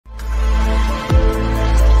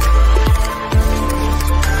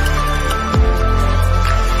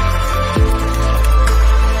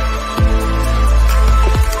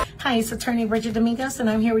It's attorney Bridget Domingos, and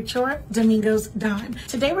I'm here with your Domingos Dime.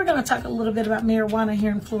 Today we're going to talk a little bit about marijuana here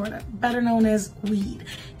in Florida, better known as weed.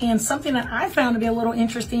 And something that I found to be a little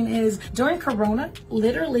interesting is during Corona,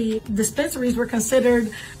 literally dispensaries were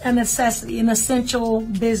considered a necessity, an essential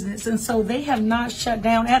business. And so they have not shut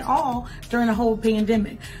down at all during the whole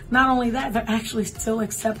pandemic. Not only that, they're actually still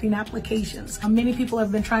accepting applications. Many people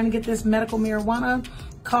have been trying to get this medical marijuana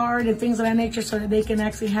card and things of that nature so that they can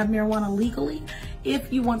actually have marijuana legally.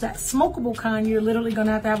 If you want that smokable kind, you're literally going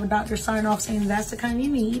to have a doctor sign off saying that's the kind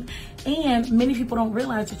you need. And many people don't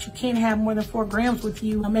realize that you can't have more than 4 grams with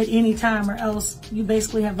you at any time, or else you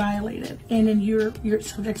basically have violated. And then you're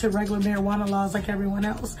subject to regular marijuana laws like everyone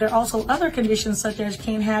else. There are also other conditions, such as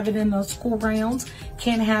can't have it in the school grounds,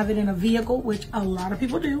 can't have it in a vehicle, which a lot of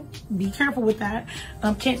people do. Be careful with that.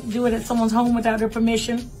 Can't do it at someone's home without their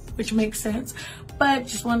permission, which makes sense. But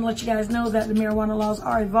just want to let you guys know that the marijuana laws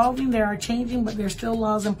are evolving, they are changing, but there's still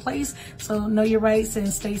laws in place. So know your rights and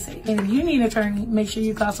stay safe. And if you need an attorney, make sure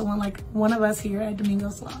you call someone like one of us here at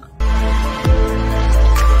Domingos Law.